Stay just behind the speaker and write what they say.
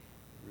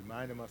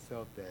reminding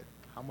myself that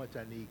how much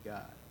I need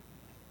God,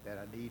 that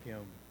I need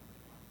Him.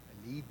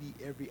 I need Thee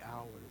every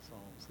hour, the song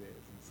says.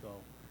 And so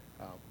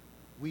um,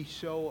 we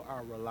show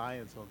our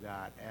reliance on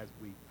God as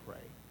we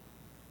pray.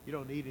 You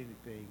don't need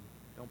anything,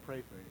 don't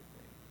pray for anything.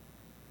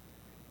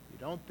 You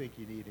don't think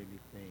you need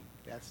anything,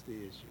 that's the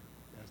issue.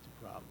 That's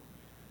the problem.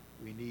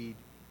 We need,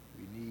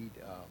 we need,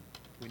 um,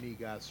 we need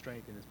God's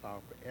strength and His power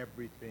for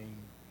everything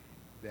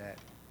that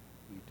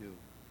we do.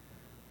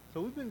 So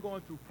we've been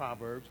going through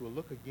Proverbs. We'll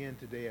look again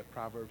today at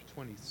Proverbs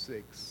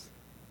 26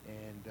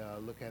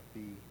 and look at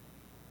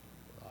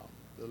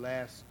the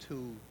last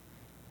two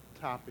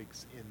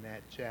topics in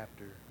that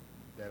chapter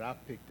that I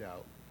picked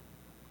out.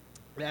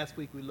 Last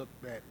week we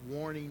looked at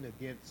warning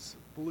against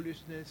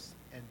foolishness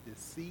and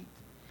deceit.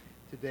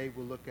 Today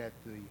we'll look at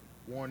the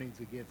warnings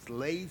against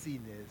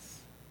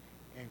laziness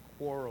and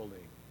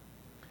quarreling.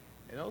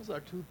 And those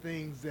are two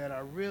things that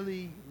are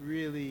really,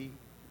 really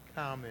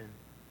common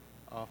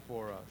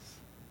for us.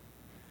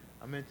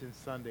 I mentioned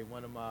Sunday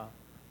one of my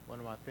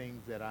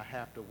things that I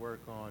have to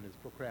work on is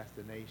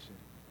procrastination.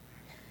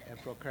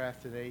 And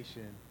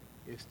procrastination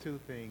is two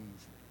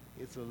things.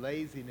 It's a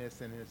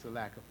laziness and it's a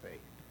lack of faith.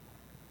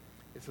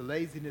 It's a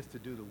laziness to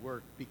do the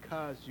work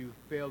because you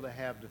fail to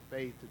have the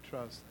faith to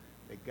trust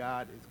that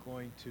God is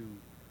going to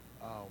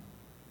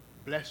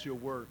bless your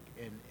work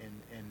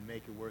and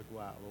make it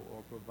worthwhile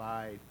or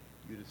provide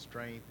you the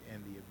strength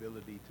and the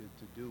ability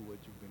to do what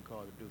you've been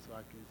called to do. So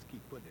I can just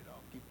keep putting it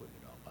off, keep putting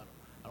it off.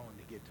 I don't want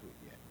to get to it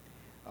yet.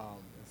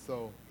 And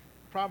so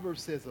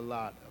Proverbs says a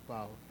lot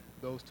about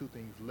those two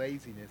things,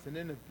 laziness. And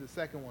then the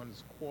second one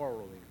is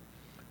quarreling.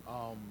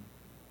 Um,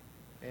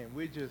 and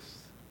we're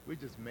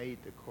just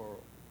made to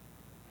quarrel,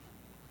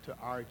 to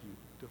argue,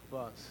 to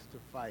fuss, to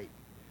fight,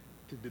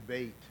 to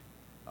debate,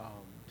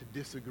 to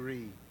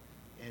disagree,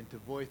 and to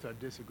voice our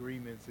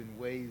disagreements in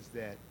ways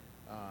that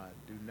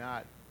do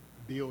not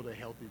build a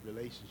healthy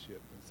relationship.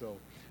 And so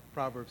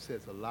Proverbs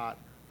says a lot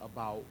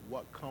about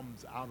what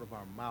comes out of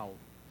our mouth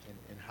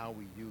and how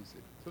we use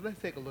it. So let's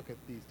take a look at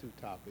these two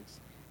topics.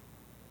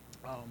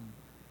 Um,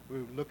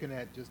 we're looking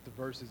at just the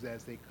verses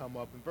as they come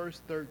up. In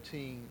verse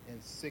 13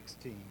 and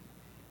 16,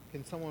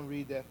 can someone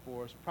read that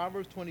for us?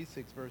 Proverbs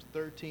 26, verse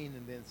 13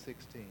 and then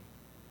 16.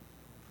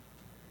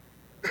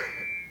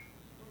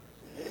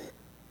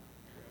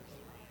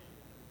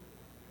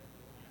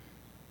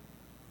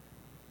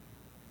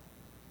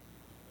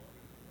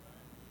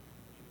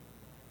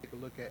 Take a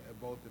look at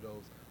both of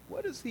those.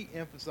 What does he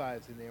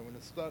emphasize in there when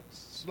the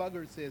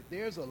sluggard says,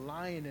 there's a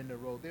lion in the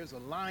road, there's a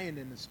lion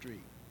in the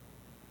street?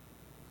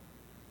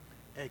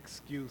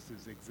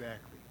 Excuses,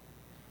 exactly.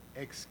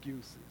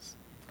 Excuses.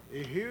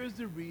 And here's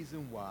the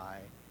reason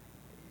why,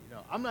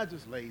 I'm not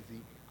just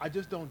lazy. I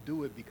just don't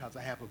do it because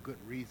I have a good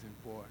reason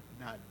for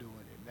not doing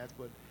it. And that's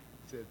what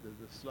it says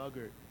the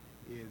sluggard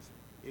is.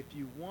 If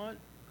you want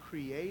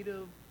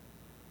creative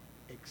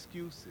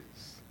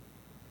excuses,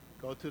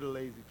 go to the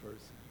lazy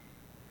person.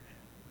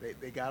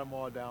 They got them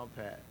all down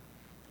pat.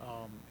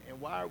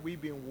 And why are we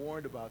being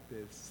warned about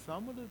this?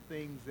 Some of the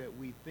things that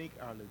we think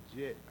are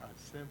legit are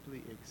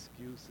simply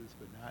excuses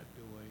for not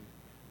doing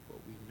what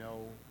we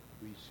know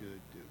we should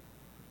do.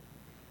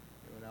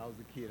 And when I was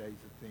a kid, I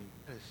used to think,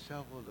 "I gotta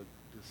shovel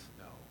the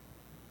snow.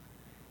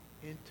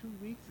 In 2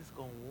 weeks, it's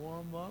going to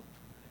warm up,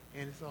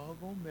 and it's all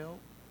going to melt."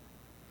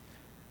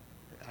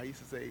 I used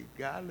to say,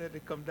 "God, let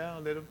it come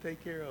down. Let him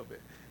take care of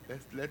it.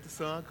 Let the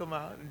sun come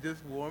out and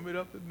just warm it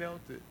up and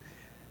melt it."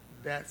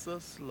 That's a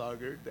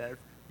sluggard.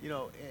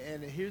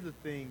 And here's the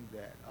thing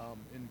that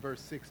in verse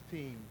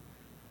 16,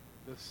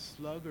 the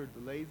sluggard,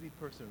 the lazy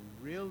person,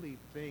 really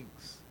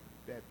thinks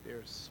that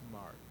they're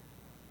smart.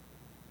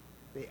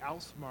 They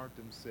outsmart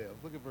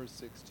themselves. Look at verse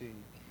 16.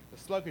 The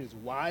sluggard is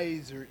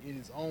wiser in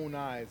his own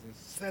eyes than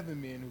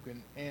 7 men who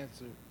can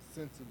answer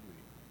sensibly.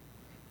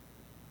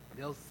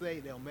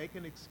 They'll make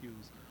an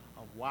excuse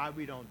of why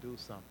we don't do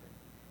something.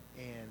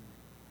 And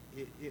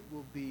it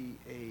will be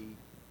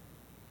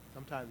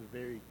sometimes a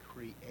very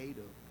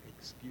creative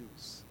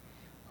excuse.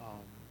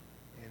 Um,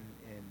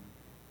 and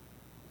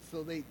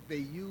so they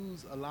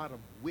use a lot of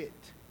wit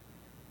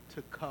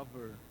to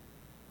cover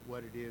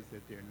what it is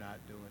that they're not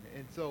doing.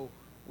 And so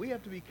we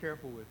have to be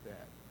careful with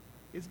that.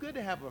 It's good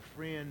to have a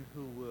friend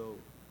who will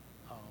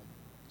um,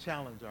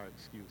 challenge our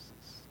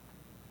excuses.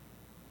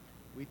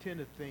 We tend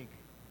to think,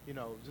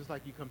 just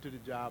like you come to the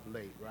job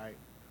late, right?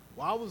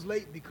 Well, I was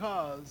late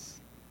because,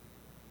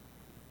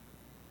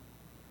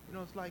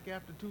 it's like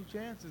after two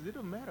chances, it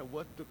don't matter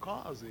what the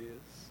cause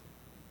is.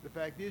 The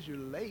fact is you're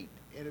late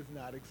and it's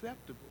not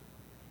acceptable.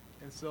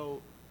 And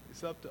so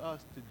it's up to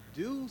us to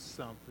do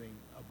something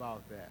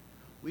about that.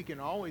 We can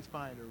always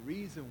find a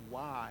reason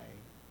why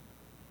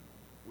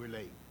we're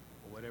late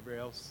or whatever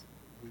else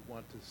we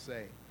want to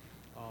say.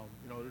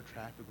 The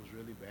traffic was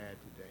really bad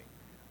today.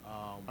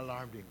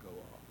 Alarm didn't go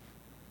off.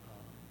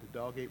 The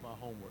dog ate my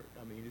homework.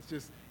 I mean, it's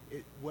just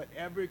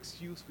whatever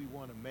excuse we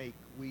want to make,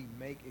 we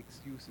make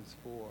excuses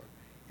for,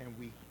 and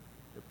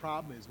the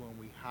problem is when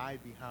we hide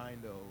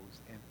behind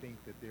those and think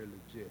that they're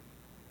legit.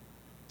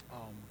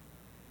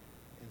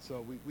 And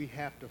so we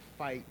have to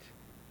fight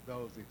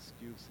those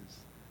excuses.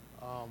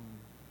 Um,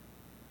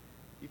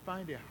 you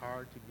find it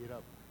hard to get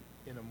up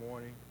in the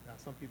morning. Now,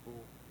 some people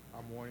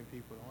are morning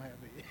people, don't have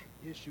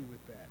an issue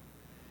with that.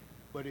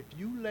 But if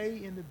you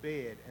lay in the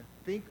bed and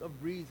think of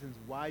reasons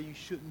why you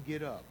shouldn't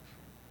get up,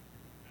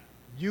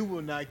 you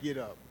will not get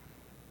up.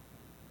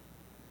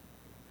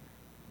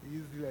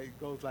 Usually it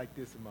goes like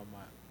this in my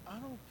mind. I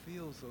don't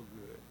feel so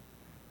good.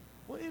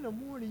 Well, in the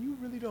morning, you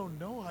really don't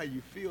know how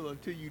you feel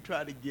until you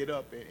try to get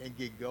up and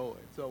get going.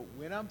 So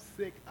when I'm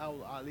sick,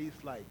 I'll at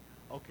least like,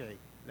 okay,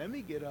 let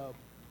me get up,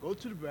 go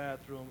to the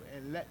bathroom,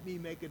 and let me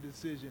make a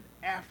decision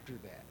after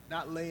that.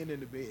 Not laying in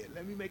the bed.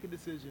 Let me make a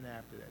decision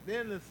after that.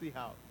 Then let's see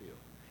how I feel.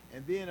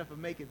 And then if I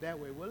make it that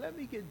way, well, let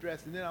me get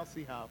dressed, and then I'll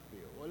see how I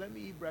feel. Or let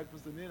me eat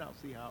breakfast, and then I'll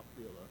see how I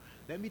feel. Or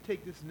let me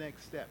take this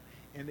next step.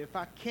 And if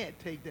I can't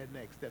take that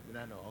next step, then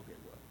I know, okay,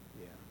 well,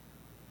 yeah,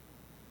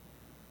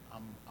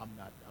 I'm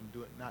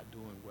not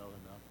doing well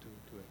enough to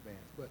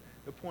advance. But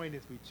the point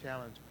is, we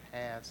challenge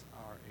past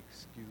our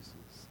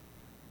excuses.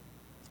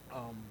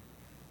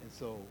 And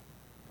so,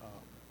 uh,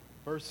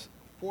 verse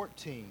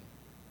 14,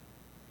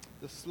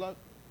 the slut.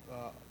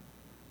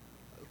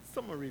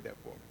 Someone read that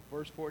for me.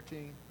 Verse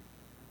 14.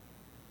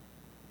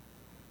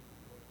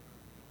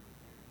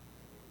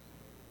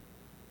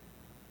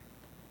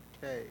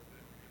 Okay.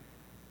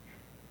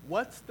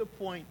 What's the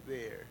point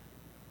there?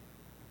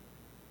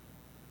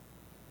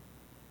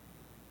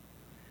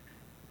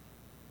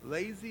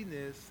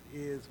 Laziness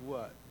is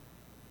what?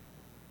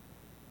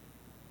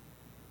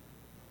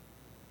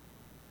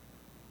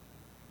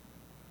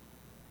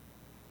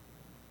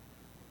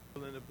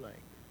 Fill in the blank.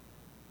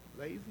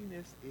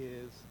 Laziness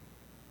is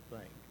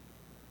blank.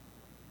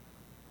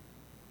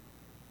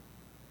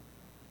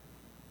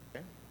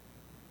 Okay?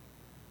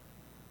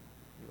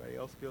 Anybody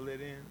else fill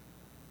it in?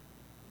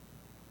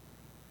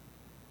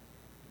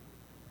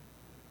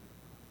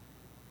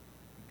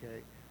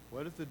 Okay.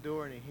 What does the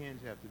door and the hinge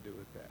have to do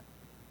with that?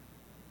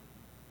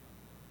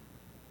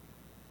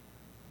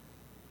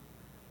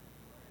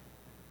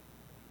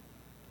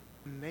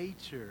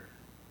 Nature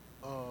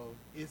of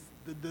it's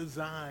the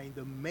design,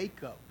 the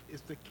makeup,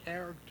 it's the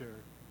character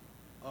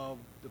of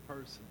the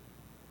person.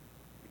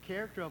 The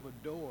character of a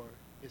door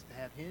is to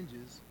have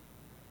hinges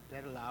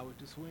that allow it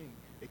to swing.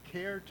 The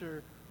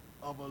character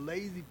of a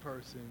lazy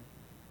person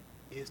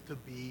is to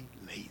be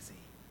lazy.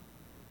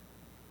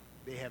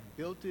 They have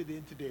built it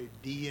into their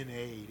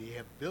DNA. They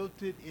have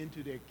built it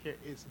into their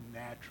it's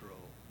natural.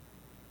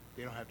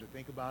 They don't have to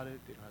think about it.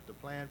 They don't have to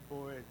plan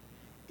for it.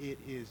 It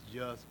is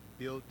just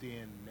built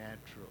in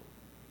natural.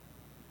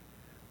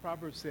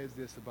 Proverbs says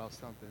this about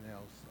something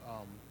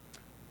else.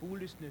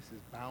 Foolishness is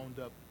bound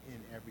up in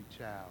every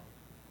child,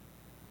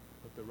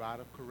 but the rod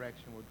of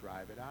correction will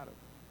drive it out of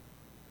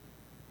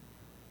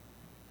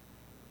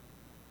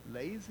them.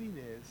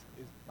 Laziness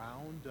is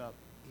bound up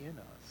in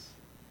us,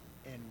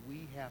 and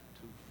we have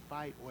to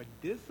fight or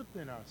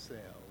discipline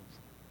ourselves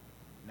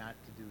not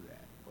to do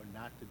that, or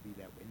not to be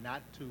that way,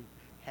 not to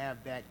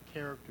have that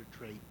character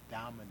trait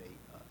dominate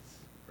us,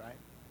 right?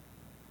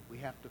 We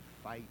have to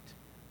fight.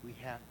 We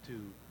have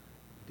to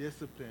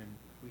discipline.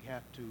 We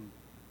have to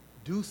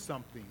do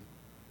something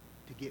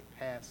to get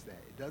past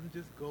that. It doesn't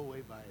just go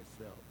away by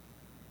itself.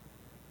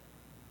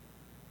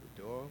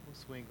 The door will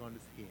swing on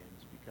its hinge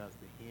because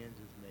the hinge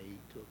is made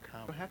to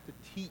account. You don't have to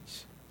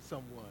teach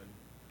someone.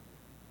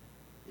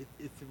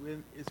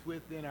 It's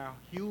within our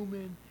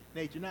human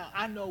nature. Now,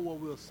 I know what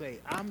we'll say.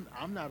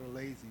 I'm not a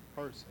lazy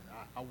person.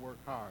 I work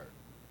hard.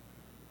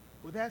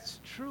 Well, that's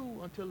true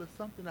until it's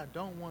something I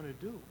don't want to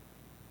do.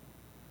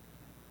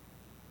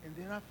 And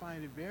then I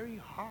find it very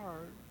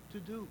hard to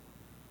do.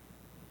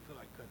 I feel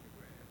like cutting the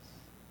grass.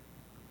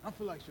 I don't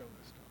feel like shoveling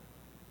the stone.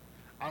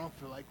 I don't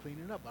feel like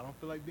cleaning up. I don't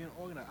feel like being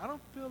organized. I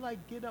don't feel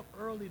like getting up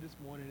early this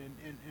morning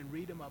and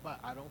reading my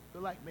Bible. I don't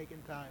feel like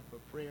making time for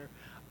prayer.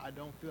 I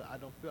don't feel.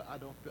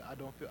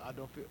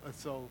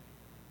 So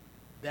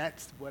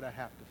that's what I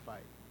have to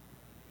fight.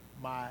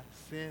 My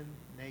sin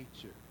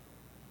nature.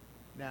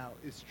 Now,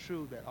 it's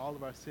true that all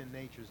of our sin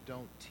natures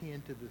don't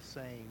tend to the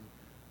same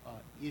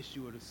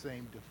issue or the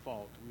same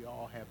default. We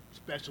all have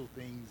special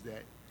things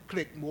that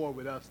click more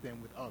with us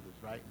than with others,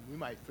 right? And we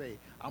might say,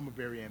 I'm a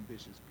very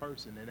ambitious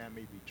person, and that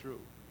may be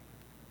true.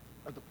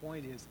 But the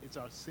point is, it's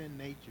our sin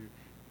nature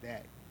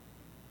that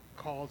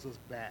calls us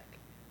back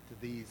to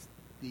these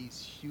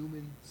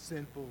human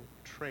sinful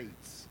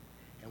traits,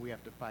 and we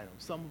have to fight them.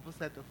 Some of us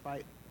have to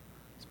fight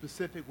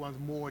specific ones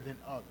more than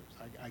others.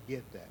 I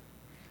get that.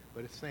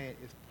 But it's saying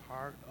it's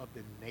part of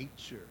the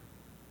nature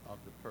of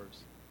the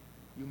person.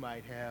 You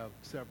might have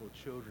several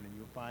children, and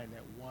you'll find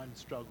that one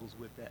struggles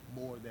with that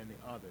more than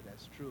the other.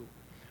 That's true.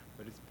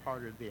 But it's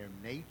part of their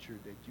nature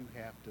that you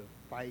have to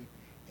fight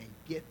and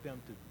get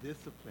them to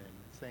discipline.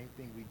 The same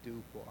thing we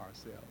do for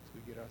ourselves.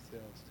 We get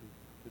ourselves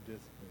to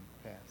discipline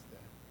past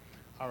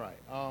that. All right.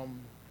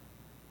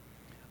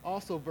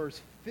 Also,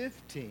 verse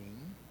 15.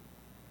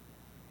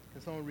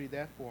 Can someone read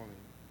that for me?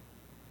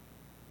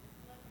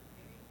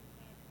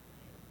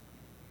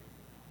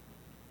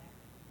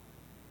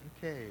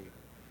 Okay.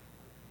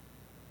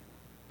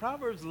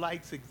 Proverbs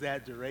likes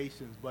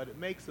exaggerations, but it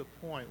makes a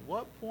point.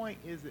 What point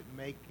is it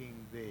making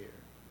there?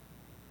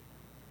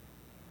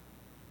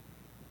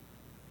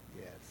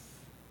 Yes.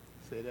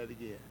 Say that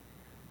again.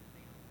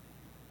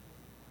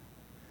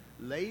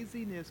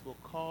 Laziness will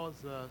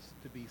cause us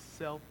to be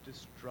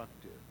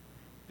self-destructive.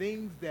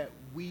 Things that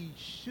we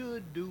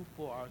should do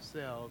for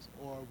ourselves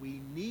or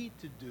we need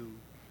to do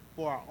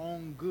for our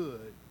own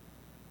good,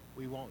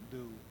 we won't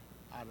do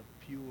out of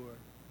pure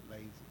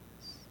laziness.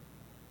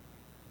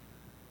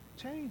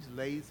 Change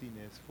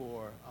laziness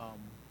for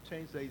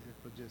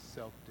just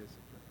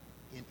self-discipline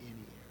in any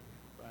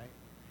area, right?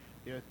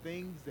 There are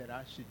things that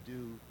I should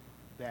do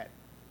that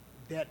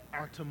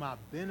are to my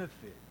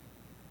benefit,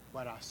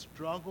 but I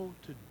struggle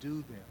to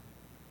do them.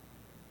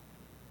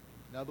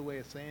 Another way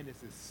of saying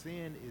this is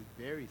sin is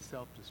very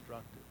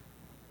self-destructive.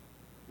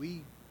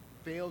 We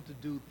fail to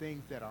do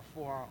things that are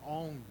for our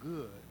own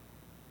good,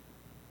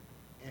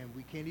 and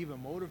we can't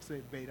even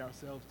motivate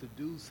ourselves to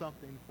do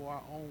something for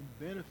our own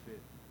benefit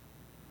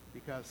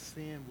because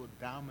sin will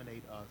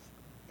dominate us,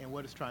 and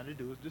what it's trying to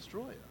do is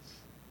destroy us,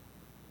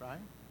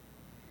 right?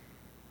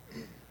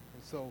 And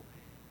so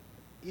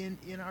in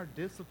our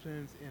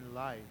disciplines in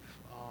life,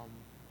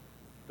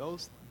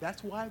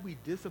 that's why we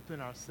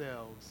discipline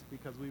ourselves,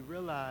 because we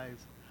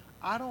realize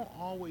I don't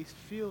always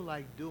feel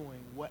like doing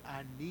what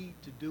I need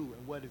to do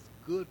and what is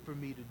good for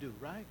me to do,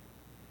 right?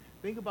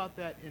 Think about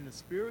that in the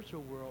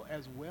spiritual world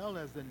as well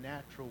as the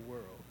natural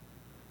world.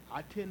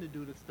 I tend to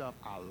do the stuff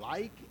I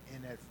like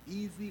and that's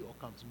easy or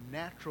comes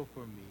natural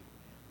for me,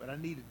 but I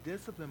need to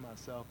discipline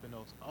myself in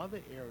those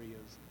other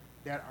areas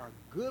that are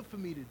good for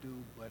me to do,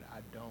 but I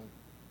don't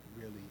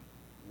really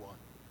want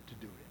to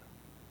do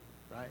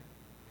them, right?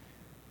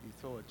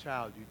 So a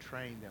child, you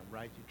train them,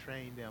 right? You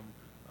train them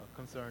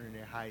concerning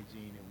their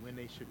hygiene and when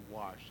they should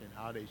wash and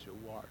how they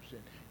should wash.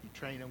 And you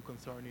train them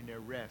concerning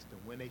their rest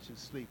and when they should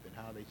sleep and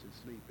how they should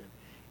sleep.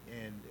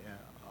 And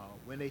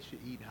when they should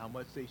eat, how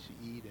much they should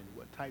eat, and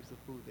what types of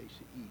food they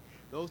should eat.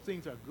 Those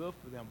things are good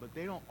for them, but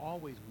they don't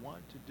always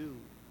want to do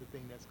the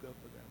thing that's good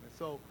for them. And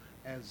so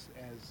as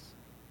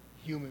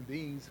human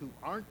beings who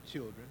aren't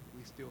children,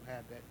 we still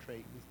have that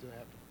trait. We still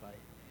have to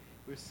fight.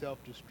 We're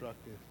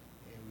self-destructive,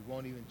 and we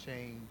won't even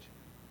change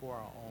for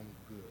our own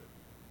good.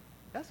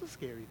 That's a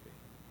scary thing.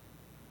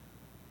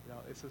 You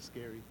know, it's a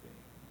scary thing.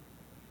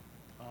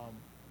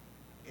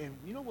 And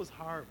you know what's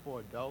hard for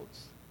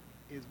adults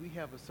is we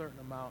have a certain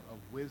amount of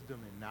wisdom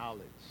and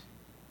knowledge,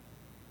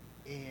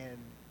 and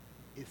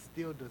it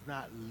still does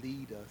not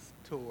lead us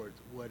towards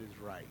what is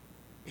right.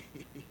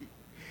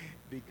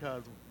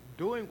 Because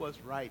doing what's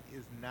right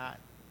is not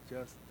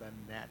just a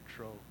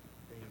natural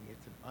thing,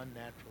 it's an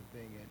unnatural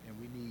thing, and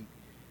we need,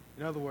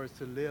 in other words,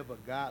 to live a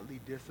godly,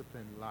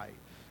 disciplined life,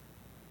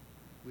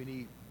 we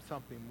need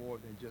something more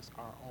than just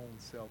our own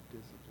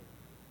self-discipline.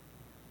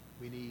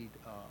 We need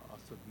a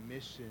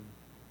submission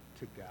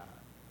to God.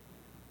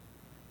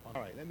 All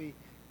right, let me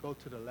go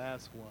to the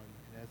last one,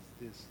 and that's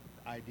this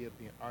idea of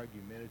being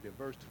argumentative.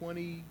 Verse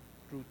 20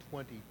 through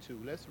 22.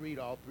 Let's read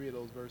all three of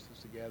those verses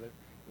together.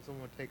 So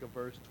someone take a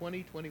verse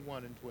 20,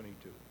 21, and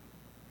 22.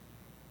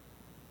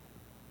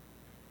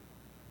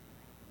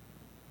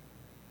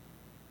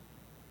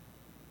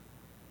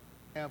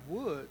 Have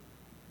wood,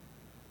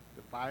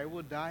 the fire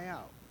will die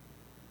out.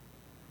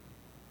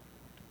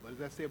 What does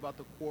that say about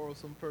the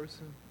quarrelsome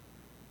person?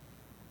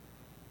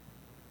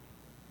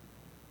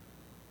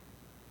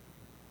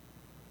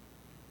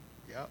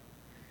 Yep.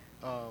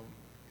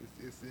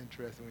 It's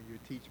interesting when you're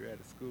a teacher at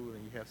a school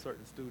and you have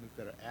certain students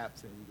that are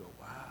absent. You go,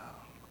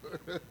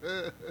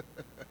 wow.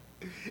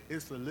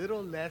 It's a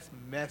little less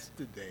mess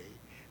today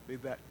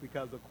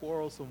because the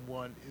quarrelsome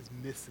one is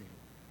missing,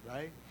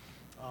 right?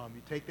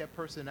 You take that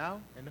person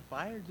out and the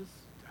fire just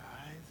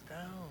dies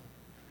down.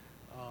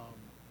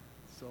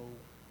 So,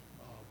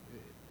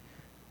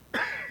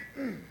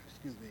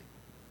 excuse me.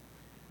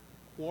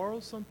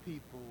 Quarrelsome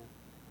people,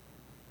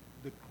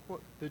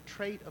 the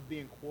trait of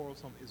being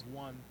quarrelsome is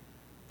one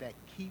that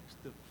keeps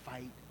the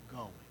fight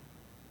going.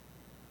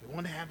 They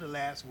want to have the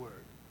last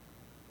word,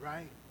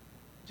 right?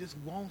 Just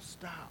won't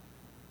stop.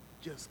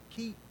 Just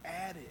keep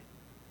at it.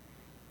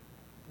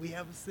 We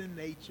have a sin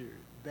nature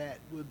that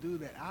will do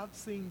that. I've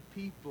seen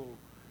people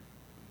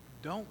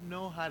don't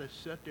know how to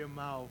shut their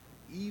mouth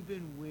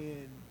even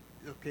when,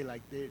 okay,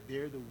 like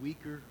they're the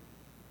weaker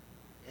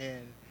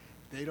and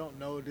they don't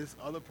know this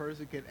other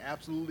person can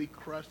absolutely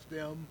crush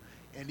them,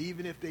 and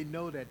even if they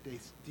know that, they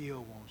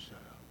still won't shut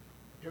up.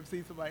 You ever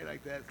seen somebody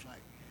like that? It's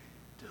like,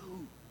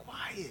 dude,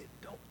 quiet.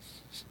 Don't,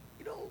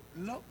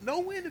 know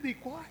when to be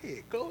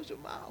quiet. Close your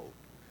mouth.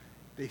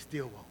 They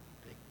still won't.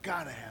 They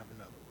gotta have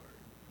another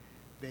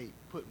word. They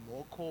put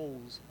more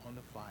coals on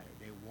the fire.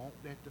 They won't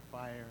let the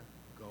fire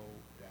go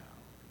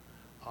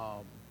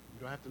down. You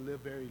don't have to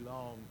live very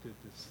long to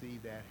see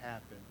that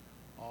happen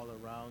all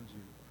around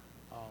you.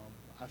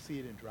 I see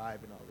it in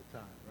driving all the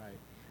time, right?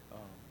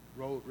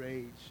 Road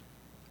rage.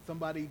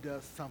 Somebody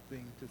does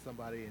something to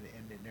somebody and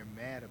they're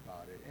mad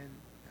about it. And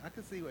I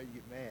can see why you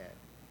get mad.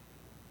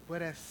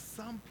 But at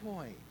some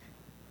point,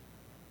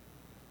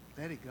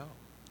 let it go.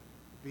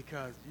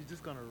 because you're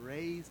just going to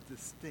raise the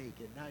stake.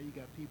 And now you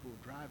got people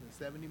driving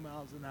 70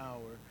 miles an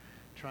hour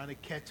trying to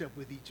catch up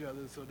with each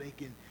other so they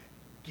can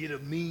get a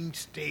mean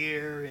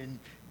stare and,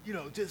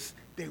 just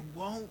they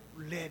won't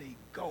let it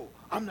go.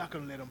 I'm not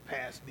going to let them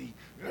pass me.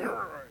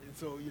 And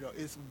so,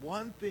 it's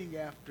one thing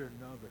after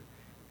another,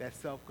 that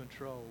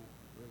self-control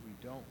where we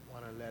don't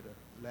want to let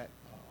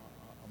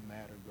a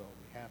matter go.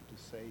 We have to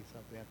say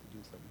something, have to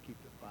do something, keep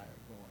the fire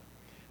going.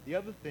 The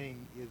other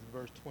thing is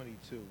verse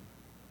 22.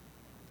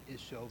 It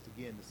shows,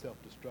 again, the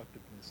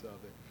self-destructiveness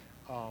of it.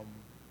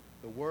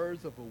 The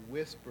words of a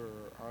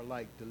whisperer are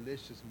like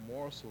delicious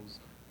morsels.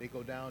 They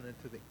go down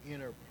into the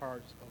inner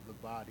parts of the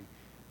body.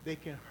 They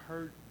can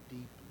hurt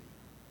deeply.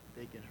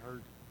 They can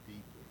hurt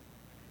deeply.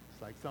 It's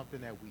like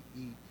something that we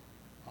eat,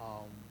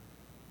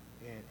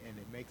 and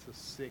it makes us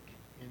sick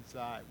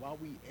inside. While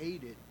we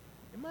ate it,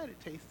 it might have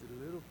tasted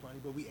a little funny,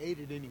 but we ate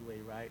it anyway,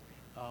 right?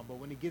 But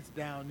when it gets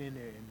down in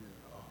there, and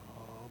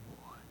oh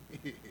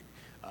boy,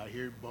 I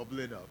hear it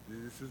bubbling up.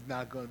 This is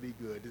not going to be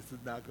good. This is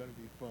not going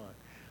to be fun.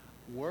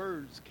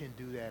 Words can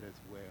do that as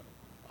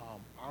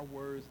well. Our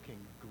words can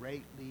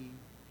greatly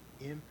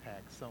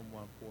impact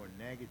someone for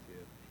a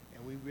negative,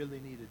 and we really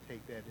need to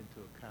take that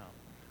into account.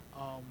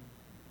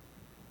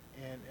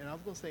 And I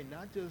was going to say,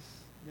 not just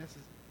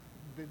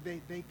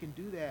necessarily, they can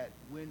do that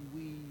when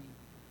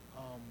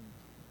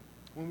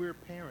we're a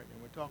parent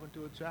and we're talking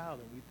to a child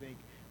and we think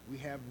we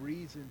have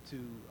reason to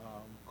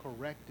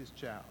correct this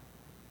child,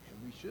 and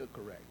we should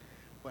correct.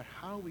 But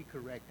how we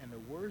correct and the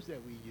words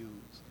that we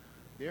use,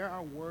 there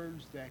are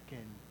words that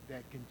can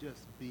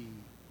just be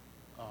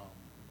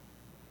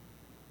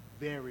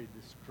very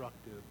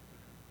destructive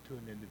to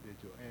an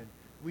individual. And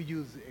we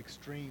use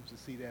extremes to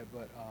see that,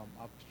 but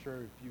I'm sure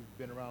if you've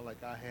been around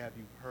like I have,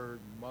 you've heard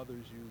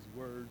mothers use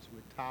words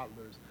with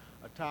toddlers.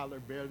 A toddler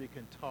barely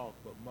can talk,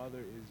 but mother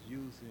is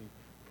using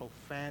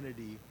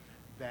profanity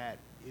that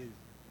is,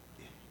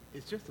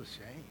 it's just a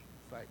shame.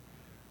 It's like,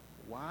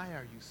 why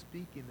are you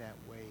speaking that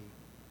way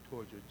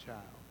towards your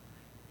child?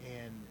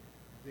 And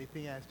they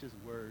think that's just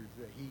words,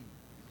 that he's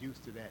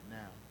used to that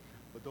now.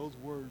 But those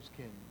words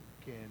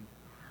can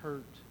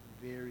hurt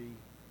very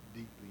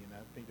deeply, and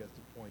I think that's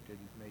the point that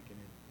he's making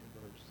in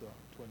verse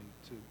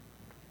 22.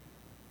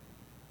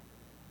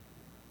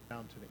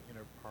 Down to the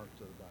inner parts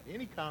of the body.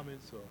 Any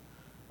comments or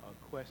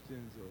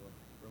questions or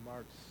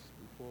remarks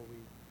before we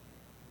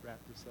wrap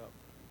this up?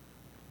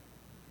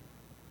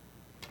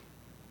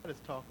 God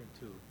is talking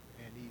to,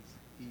 and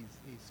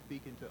he's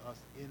speaking to us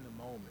in the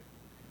moment.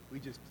 We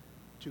just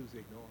choose to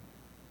ignore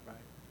him,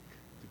 right?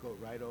 To go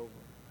right over.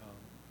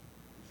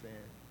 He's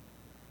saying,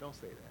 don't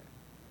say that.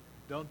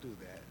 Don't do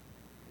that.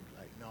 He's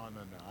like, no,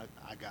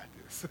 I got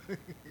this.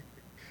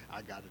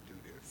 I got to do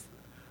this.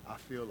 I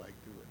feel like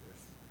doing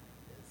this.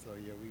 And so,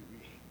 yeah, we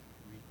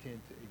tend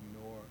to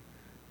ignore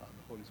the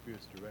Holy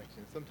Spirit's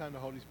direction. Sometimes the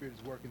Holy Spirit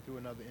is working through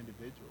another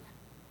individual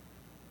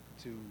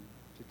to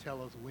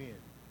tell us when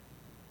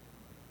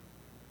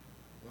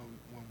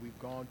we've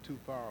gone too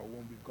far, or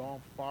when we've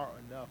gone far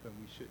enough and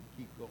we shouldn't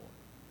keep going.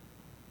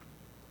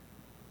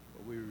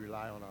 But we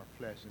rely on our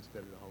flesh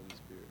instead of the Holy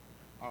Spirit.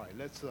 All right,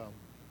 let's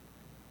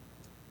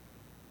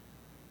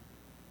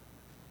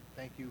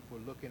thank you for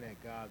looking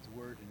at God's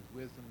word and his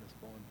wisdom. Let's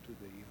go into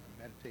the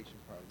meditation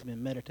part. I've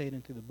been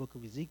meditating through the book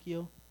of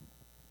Ezekiel.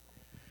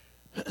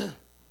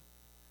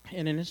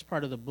 And in this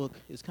part of the book,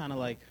 it's kind of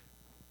like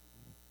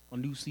a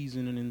new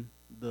season in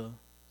the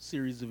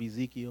series of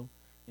Ezekiel.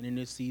 And in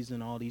this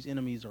season, all these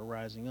enemies are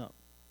rising up.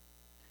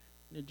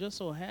 And it just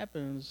so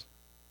happens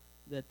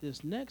that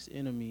this next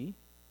enemy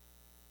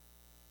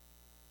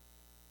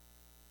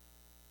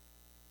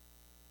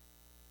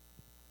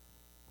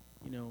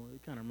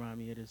it kind of reminds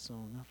me of this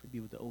song. I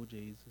forget what the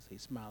OJs they say,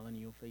 smiling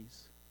in your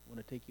face, want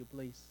to take your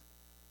place.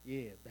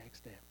 Yeah,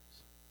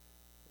 backstabbers.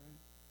 Right?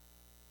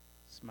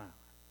 Smiling.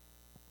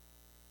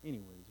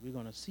 Anyways, we're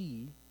going to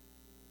see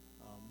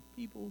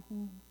people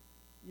who,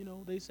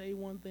 they say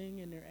one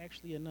thing and they're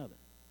actually another.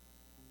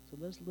 So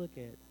let's look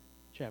at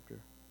chapter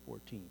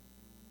 14.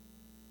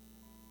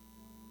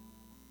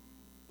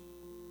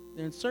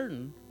 Then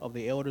certain of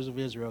the elders of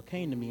Israel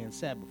came to me and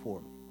sat before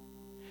me.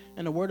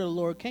 And the word of the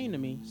Lord came to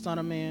me, Son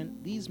of man,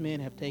 these men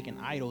have taken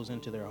idols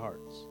into their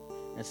hearts,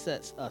 and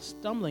set a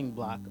stumbling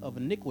block of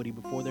iniquity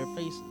before their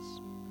faces.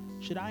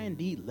 Should I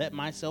indeed let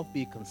myself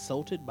be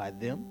consulted by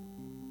them?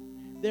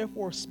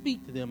 Therefore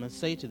speak to them and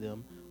say to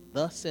them,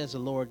 Thus says the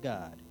Lord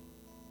God,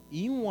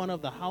 even one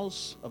of the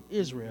house of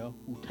Israel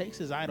who takes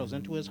his idols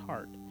into his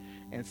heart,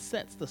 and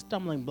sets the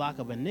stumbling block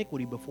of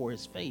iniquity before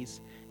his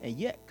face, and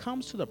yet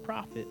comes to the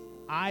prophet,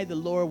 I, the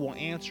Lord, will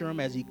answer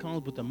him as he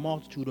comes with the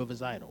multitude of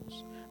his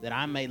idols, that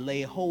I may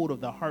lay hold of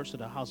the hearts of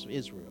the house of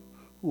Israel,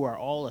 who are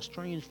all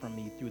estranged from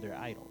me through their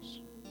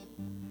idols.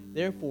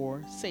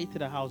 Therefore say to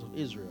the house of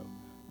Israel,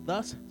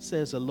 Thus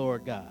says the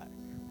Lord God,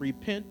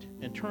 Repent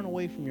and turn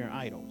away from your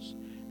idols,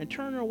 and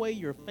turn away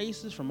your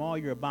faces from all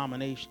your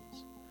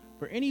abominations.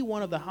 For any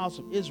one of the house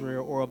of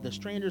Israel, or of the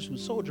strangers who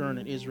sojourn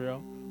in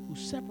Israel, who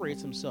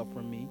separates himself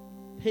from me,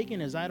 taking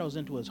his idols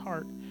into his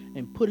heart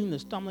and putting the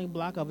stumbling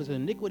block of his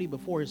iniquity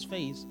before his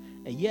face,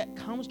 and yet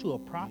comes to a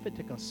prophet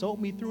to consult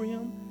me through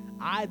him,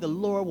 I, the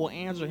Lord, will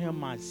answer him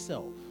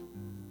myself,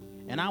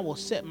 and I will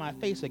set my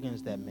face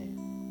against that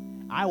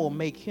man. I will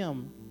make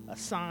him a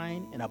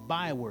sign and a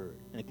byword,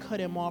 and cut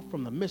him off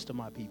from the midst of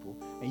my people,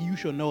 and you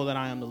shall know that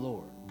I am the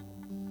Lord.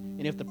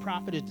 And if the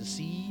prophet is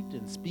deceived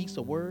and speaks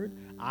a word,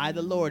 I,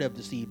 the Lord, have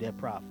deceived that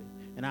prophet,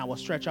 and I will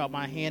stretch out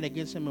my hand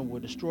against him and will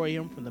destroy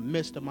him from the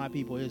midst of my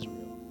people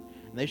Israel.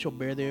 And they shall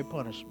bear their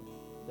punishment.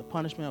 The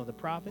punishment of the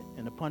prophet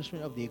and the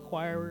punishment of the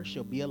acquirer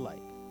shall be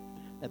alike,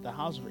 that the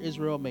house of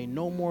Israel may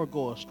no more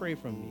go astray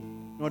from me,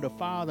 nor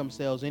defile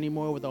themselves any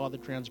more with all the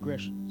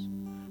transgressions,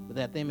 but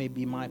that they may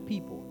be my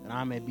people, and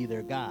I may be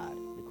their God,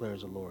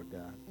 declares the Lord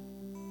God.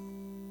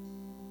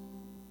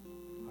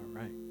 All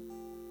right.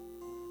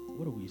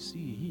 What do we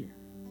see here?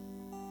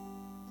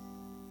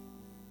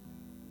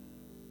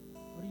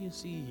 What do you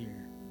see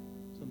here?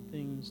 Some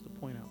things to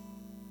point out.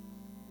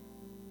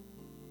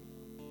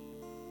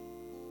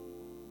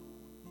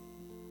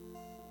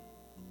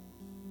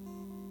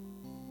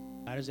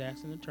 God is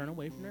asking them to turn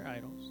away from their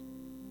idols.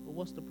 But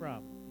what's the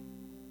problem?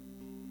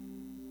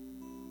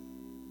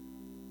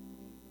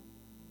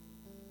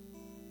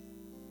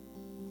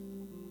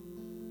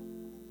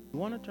 You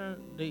want to turn?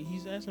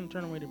 He's asking them to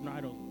turn away from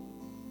idols.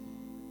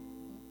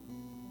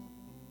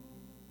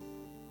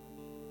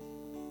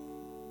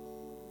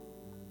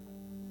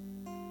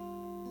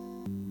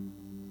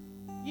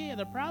 Yeah,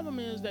 the problem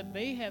is that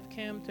they have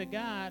come to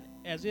God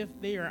as if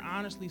they are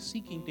honestly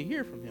seeking to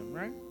hear from him,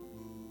 right?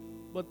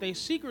 But they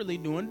secretly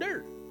doing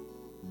dirt,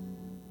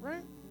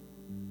 right?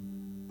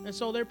 And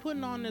so they're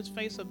putting on this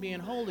face of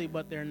being holy,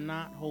 but they're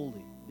not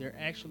holy. They're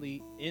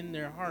actually, in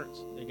their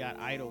hearts, they got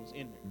idols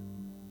in there.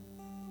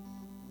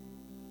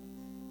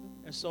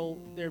 And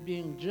so they're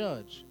being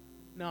judged.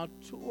 Now,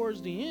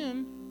 towards the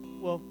end,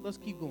 well, let's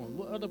keep going.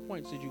 What other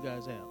points did you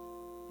guys have?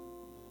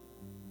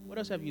 What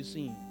else have you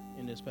seen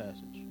in this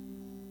passage?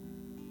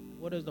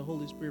 What has the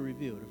Holy Spirit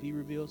revealed? If he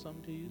revealed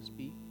something to you,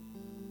 speak.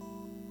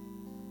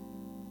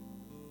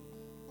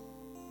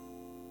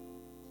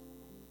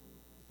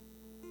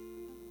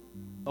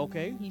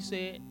 Okay, he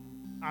said,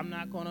 I'm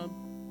not going to,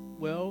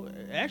 well,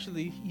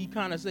 actually, he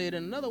kind of said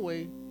in another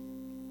way.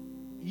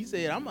 He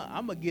said, I'm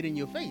going to get in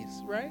your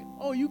face, right?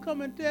 Oh, you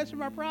come and test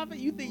my prophet?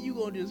 You think you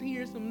going to just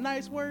hear some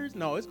nice words?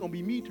 No, it's going to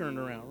be me turning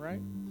around, right?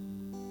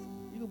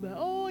 You going to be like,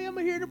 oh, I'm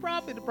going to hear the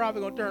prophet. The prophet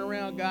going to turn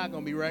around. God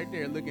going to be right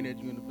there looking at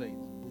you in the face.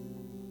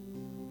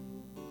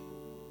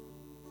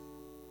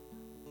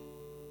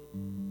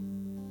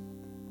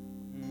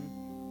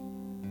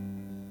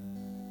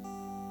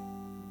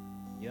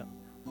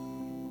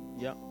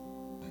 Yep.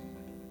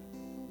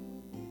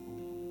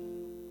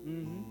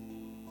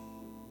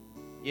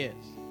 Yes.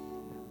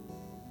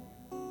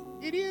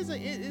 It is.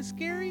 It's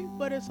scary,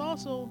 but it's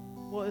also,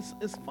 well,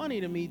 it's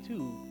funny to me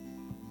too.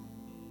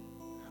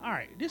 All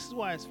right, this is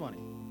why it's funny.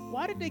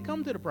 Why did they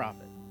come to the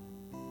prophet?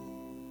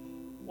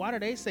 Why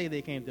did they say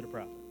they came to the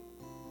prophet?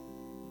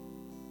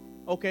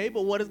 Okay,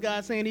 but what is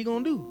God saying he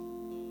gonna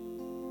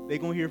do? They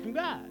gonna hear from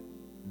God.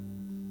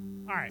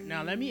 All right,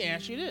 now let me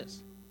ask you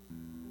this.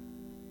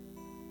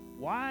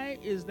 Why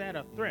is that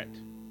a threat?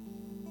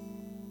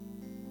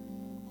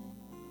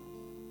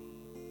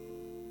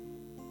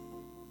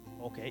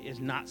 Okay, it's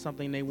not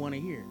something they want to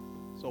hear.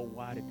 So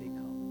why did they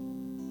come?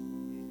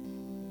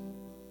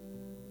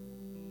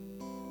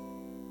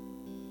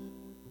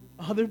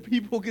 Other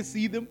people can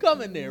see them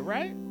coming there,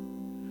 right?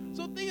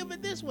 So think of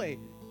it this way.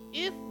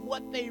 If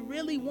what they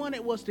really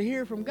wanted was to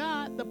hear from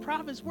God, the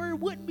prophet's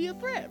word wouldn't be a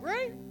threat,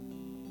 right?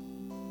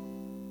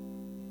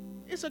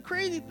 It's a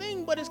crazy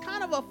thing, but it's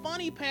kind of a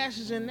funny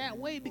passage in that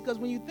way, because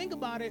when you think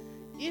about it,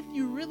 if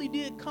you really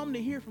did come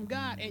to hear from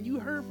God and you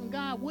heard from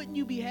God, wouldn't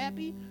you be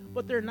happy?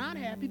 But they're not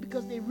happy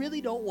because they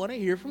really don't want to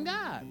hear from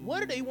God.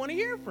 What do they want to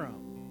hear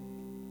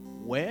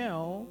from?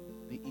 Well,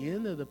 the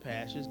end of the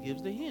passage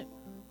gives the hint.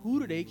 Who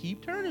do they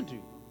keep turning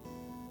to?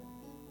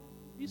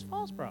 These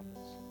false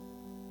prophets.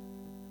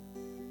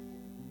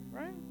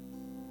 Right?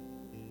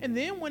 And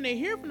then when they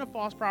hear from the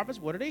false prophets,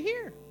 what do they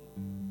hear?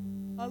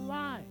 A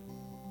lie.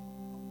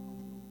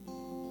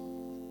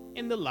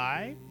 And the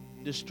lie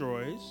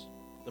destroys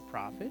the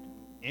prophet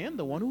and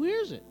the one who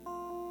hears it.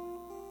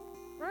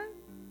 Right?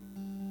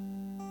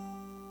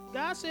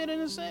 God said in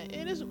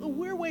a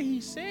weird way, he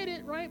said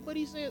it, right? But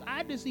he said,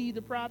 I deceived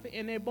the prophet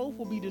and they both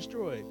will be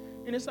destroyed.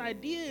 And this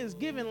idea is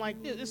given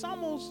like this. It's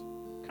almost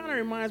kind of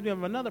reminds me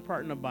of another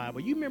part in the Bible.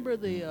 You remember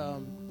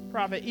the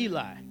prophet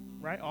Eli,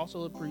 right?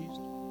 Also a priest,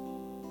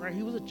 right?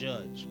 He was a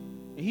judge.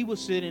 And he was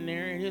sitting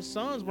there and his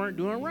sons weren't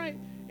doing right.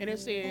 And it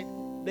said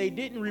they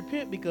didn't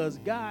repent because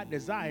God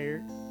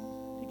desired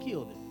to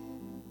kill them.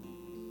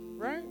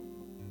 Right?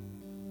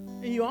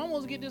 And you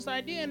almost get this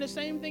idea, and the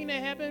same thing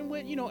that happened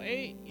with,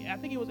 I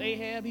think it was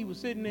Ahab. He was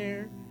sitting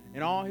there,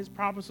 and all his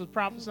prophets was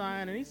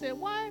prophesying, and he said,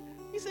 why?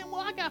 He said, well,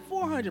 I got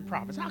 400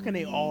 prophets. How can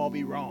they all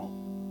be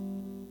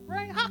wrong?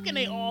 Right? How can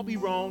they all be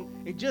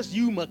wrong, and just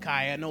you,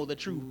 Micaiah, know the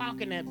truth? How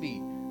can that be?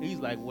 And he's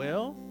like,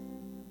 well,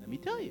 let me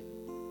tell you.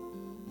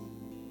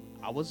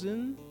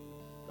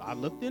 I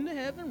looked into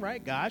heaven,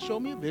 right? God showed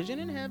me a vision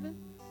in heaven.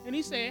 And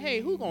he said,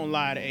 hey, who gonna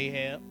lie to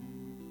Ahab?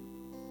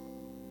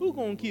 Who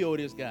gonna kill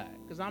this guy?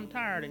 Because I'm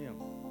tired of him.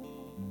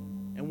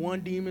 And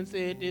one demon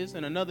said this,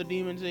 and another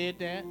demon said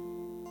that,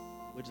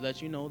 which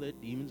lets you know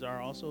that demons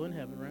are also in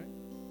heaven, right?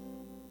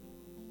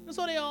 And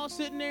so they all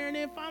sitting there, and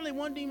then finally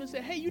one demon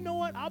said, hey, you know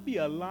what? I'll be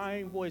a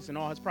lying voice in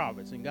all his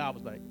prophets. And God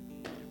was like,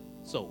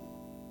 so,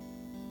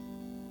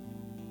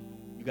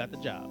 you got the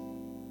job.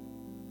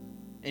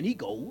 And he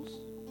goes,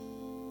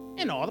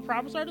 and all the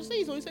prophets are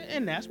deceived. So he said,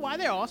 and that's why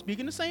they're all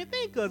speaking the same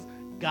thing, because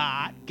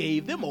God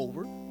gave them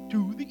over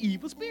to the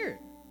evil spirit.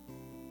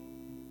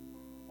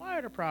 Why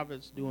are the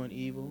prophets doing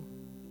evil?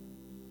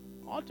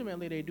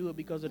 Ultimately, they do it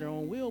because of their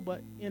own will,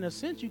 but in a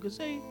sense, you could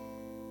say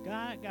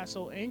God got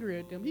so angry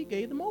at them, he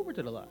gave them over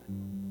to the lie.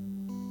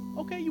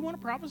 Okay, you want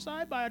to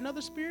prophesy by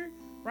another spirit?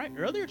 Right?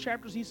 Earlier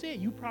chapters, he said,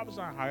 you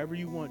prophesy however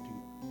you want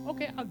to.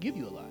 Okay, I'll give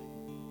you a lie.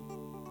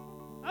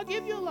 I'll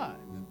give you a lie.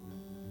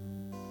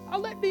 I'll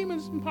let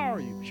demons empower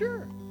you.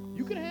 Sure,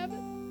 you can have it.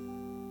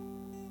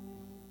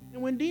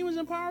 And when demons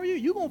empower you,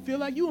 you're going to feel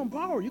like you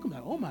empowered. You're going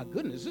to be like, oh my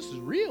goodness, this is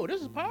real.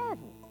 This is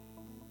powerful.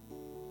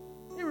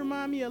 It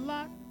reminds me a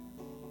lot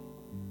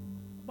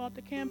about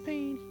the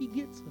campaign, He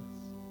Gets Us.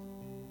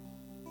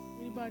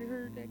 Anybody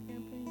heard that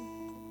campaign?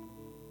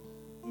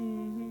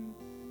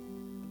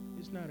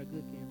 It's not a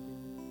good campaign.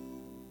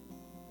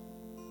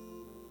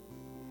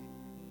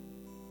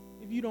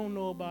 If you don't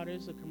know about it,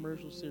 it's a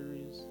commercial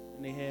series,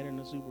 and they had it in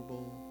the Super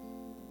Bowl.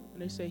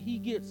 And they say, He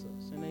gets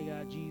us. And they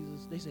got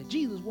Jesus. They said,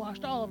 Jesus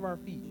washed all of our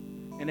feet.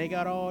 And they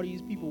got all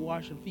these people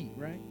washing feet,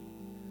 right?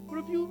 But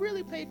if you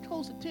really pay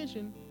close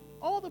attention,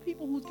 all the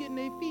people who's getting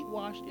their feet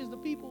washed is the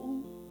people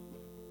who...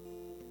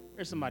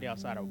 There's somebody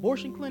outside an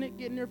abortion clinic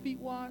getting their feet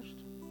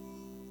washed.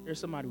 There's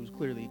somebody who's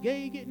clearly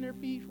gay getting their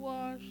feet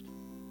washed.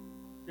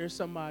 There's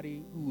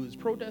somebody who is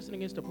protesting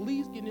against the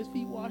police getting his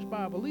feet washed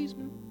by a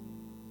policeman.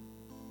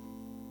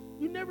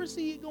 You never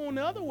see it going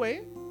the other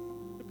way.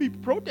 The people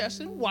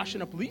protesting, washing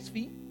the police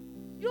feet.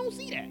 You don't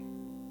see that.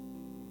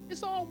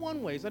 It's all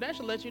one way. So that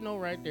should let you know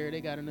right there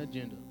they got an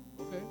agenda.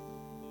 Okay?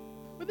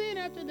 But then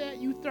after that,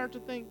 you start to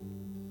think,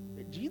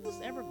 did Jesus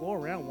ever go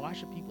around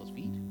washing people's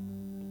feet?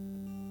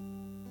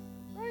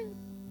 Right?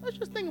 Let's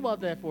just think about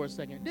that for a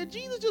second. Did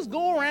Jesus just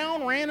go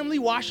around randomly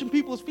washing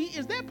people's feet?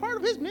 Is that part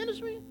of his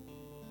ministry?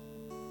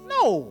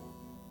 No.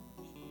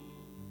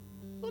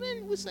 So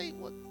then we say,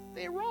 well,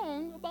 they're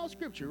wrong about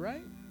Scripture,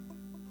 right?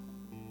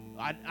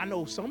 I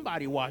know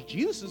somebody washed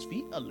Jesus'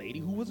 feet, a lady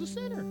who was a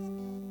sinner.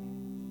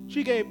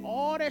 She gave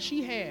all that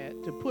she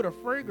had to put a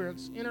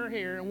fragrance in her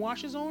hair and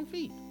wash his own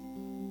feet.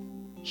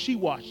 She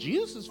washed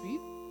Jesus' feet.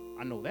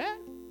 I know that.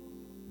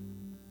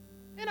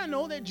 And I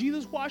know that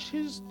Jesus washed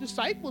his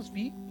disciples'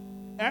 feet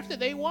after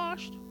they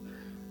washed.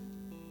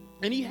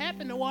 And he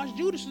happened to wash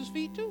Judas's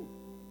feet too.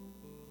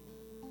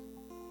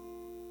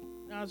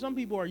 Now, some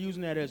people are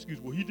using that as excuse.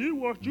 Well, he did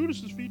wash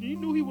Judas's feet and he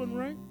knew he wasn't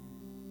right.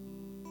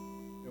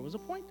 There was a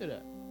point to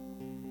that.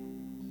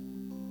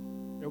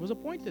 There was a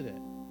point to that.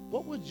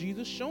 What was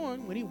Jesus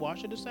showing when he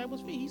washed the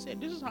disciples' feet? He said,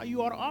 this is how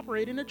you ought to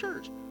operate in the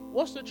church.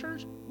 What's the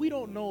church? We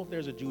don't know if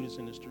there's a Judas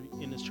in this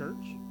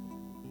church.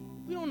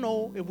 We don't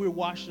know if we're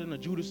washing a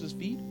Judas's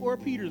feet or a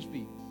Peter's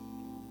feet.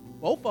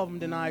 Both of them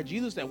denied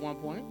Jesus at one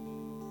point.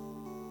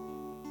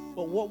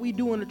 But what we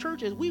do in the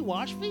church is we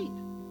wash feet.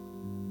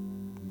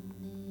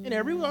 And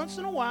every once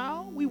in a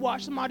while, we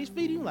wash somebody's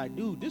feet and we're like,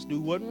 dude, this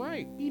dude wasn't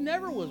right. He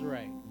never was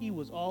right. He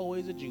was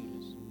always a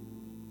Judas.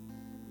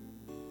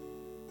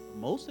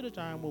 Most of the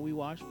time when we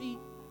wash feet,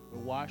 we're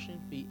washing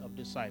feet of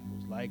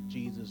disciples like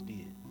Jesus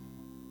did.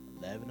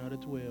 11 out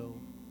of 12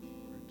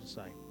 were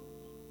disciples.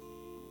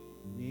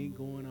 We ain't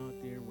going out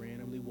there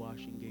randomly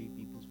washing gay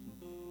people's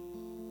feet.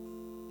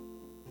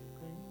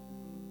 Okay?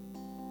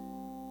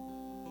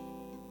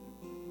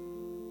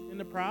 And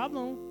the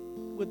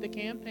problem with the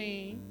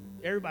campaign,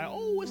 everybody,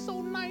 oh, it's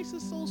so nice,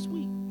 it's so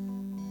sweet.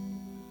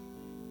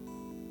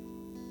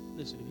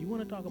 Listen, if you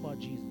want to talk about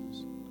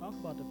Jesus, talk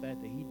about the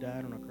fact that he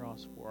died on a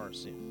cross for our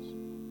sins.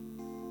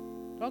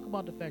 Talk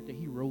about the fact that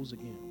he rose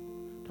again.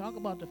 Talk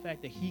about the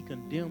fact that he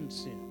condemned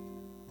sin.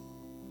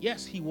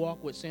 Yes, he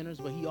walked with sinners,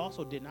 but he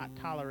also did not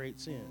tolerate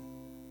sin.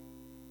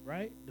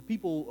 Right? The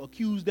people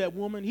accused that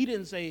woman. He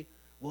didn't say,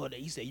 well,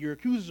 he said, your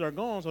accusers are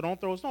gone, so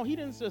don't throw a stone. He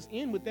didn't just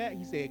end with that.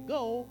 He said,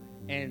 go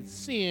and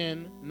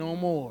sin no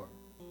more.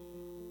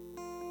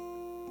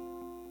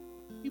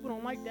 People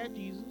don't like that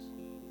Jesus.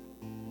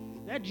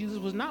 That Jesus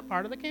was not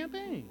part of the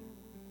campaign.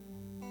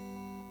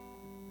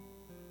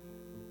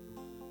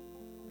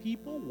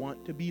 People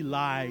want to be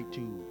lied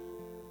to.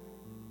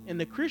 And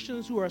the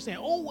Christians who are saying,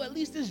 oh, well, at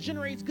least this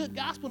generates good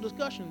gospel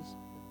discussions.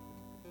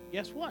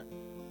 Guess what?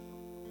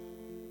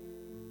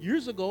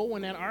 Years ago,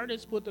 when that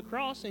artist put the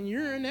cross in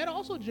urine, that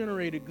also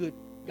generated good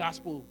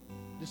gospel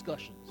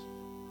discussions.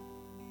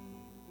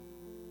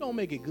 Don't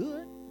make it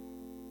good.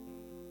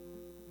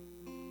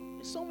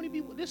 There's so many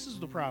people. This is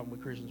the problem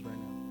with Christians right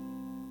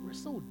now. We're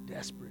so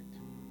desperate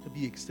to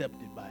be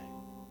accepted by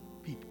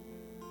people.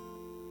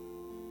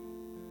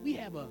 We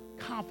have a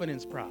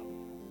confidence problem.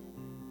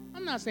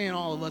 I'm not saying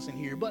all of us in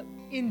here, but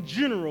in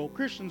general,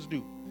 Christians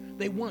do.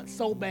 They want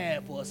so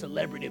bad for a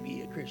celebrity to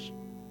be a Christian.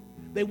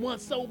 They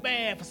want so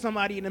bad for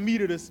somebody in the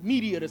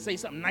media to say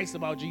something nice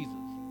about Jesus.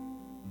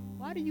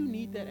 Why do you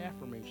need that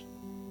affirmation?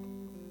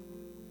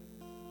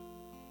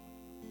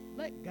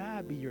 Let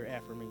God be your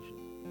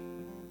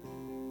affirmation.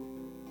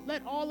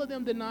 Let all of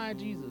them deny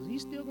Jesus.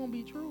 He's still going to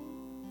be true.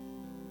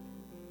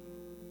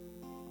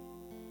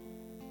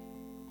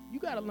 You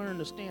got to learn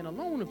to stand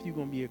alone if you're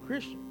going to be a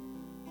Christian.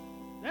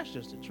 That's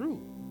just the truth.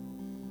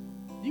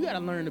 You got to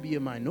learn to be a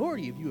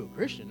minority if you're a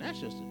Christian. That's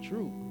just the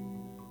truth.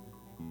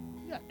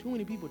 You got too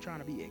many people trying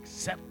to be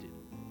accepted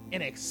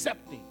and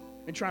accepting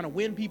and trying to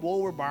win people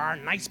over by our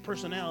nice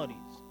personalities.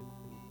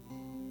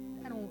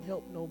 That don't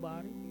help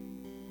nobody.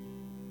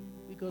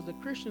 Because the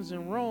Christians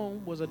in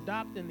Rome was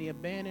adopting the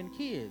abandoned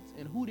kids.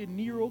 And who did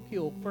Nero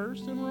kill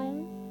first in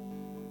Rome?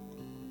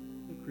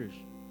 The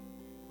Christian.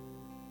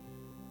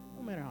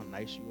 No matter how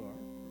nice you are,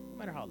 no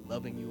matter how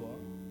loving you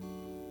are,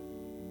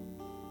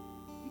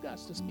 you got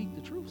to speak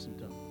the truth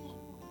sometimes.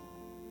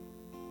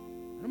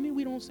 I mean,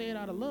 we don't say it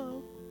out of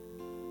love,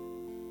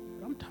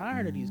 but I'm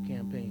tired of these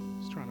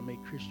campaigns trying to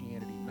make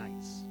Christianity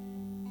nice.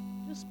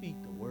 Just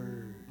speak the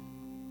word.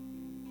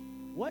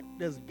 What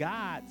does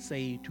God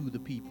say to the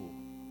people?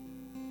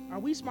 Are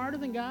we smarter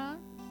than God?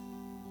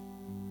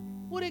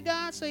 What did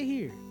God say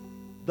here?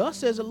 Thus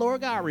says the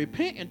Lord God,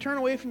 repent and turn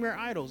away from your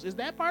idols. Is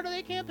that part of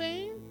their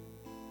campaign?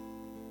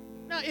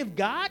 Now, if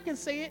God can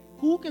say it,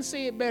 who can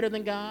say it better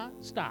than God?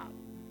 Stop.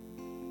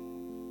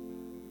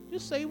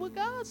 Just say what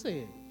God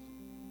says.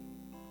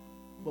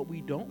 But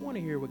we don't want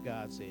to hear what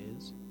God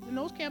says. And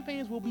those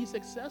campaigns will be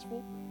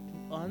successful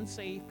to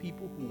unsaved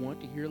people who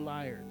want to hear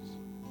liars.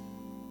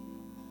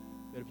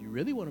 But if you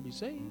really want to be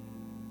saved,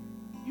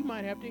 you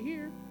might have to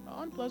hear an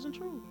unpleasant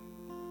truth.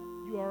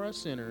 You are a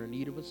sinner in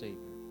need of a Savior,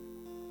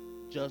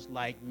 just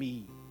like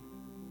me.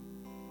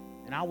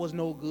 And I was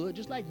no good,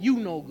 just like you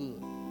no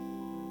good.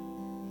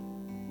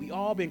 We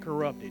all been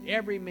corrupted.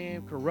 Every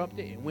man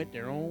corrupted and went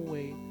their own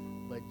way,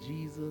 but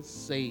Jesus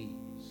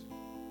saves.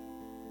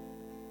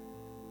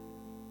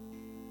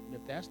 And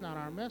if that's not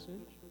our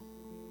message,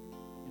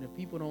 and if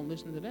people don't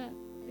listen to that,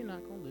 they're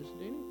not going to listen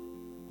to anything.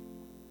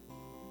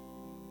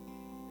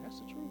 That's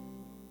the truth.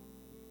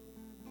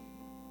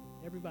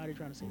 Everybody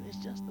trying to say, it's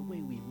just the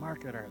way we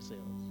market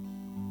ourselves.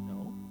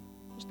 No,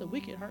 it's the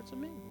wicked hearts of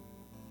men.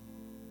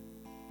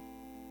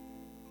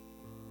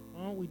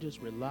 Why don't we just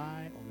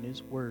rely on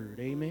this word?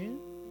 Amen?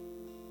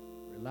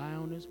 Rely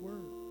on this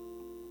word.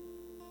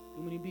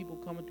 Too many people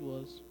coming to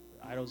us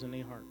with idols in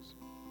their hearts.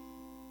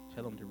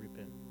 Tell them to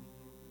repent.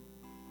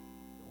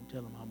 Don't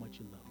tell them how much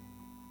you love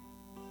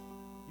them.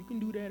 You can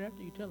do that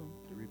after you tell them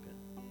to repent.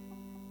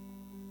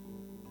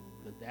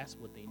 Because that's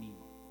what they need.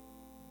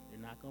 They're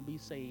not going to be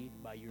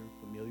saved by your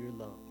familiar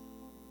love.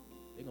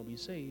 They're going to be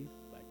saved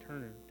by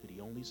turning to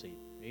the only Savior.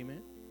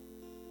 Amen?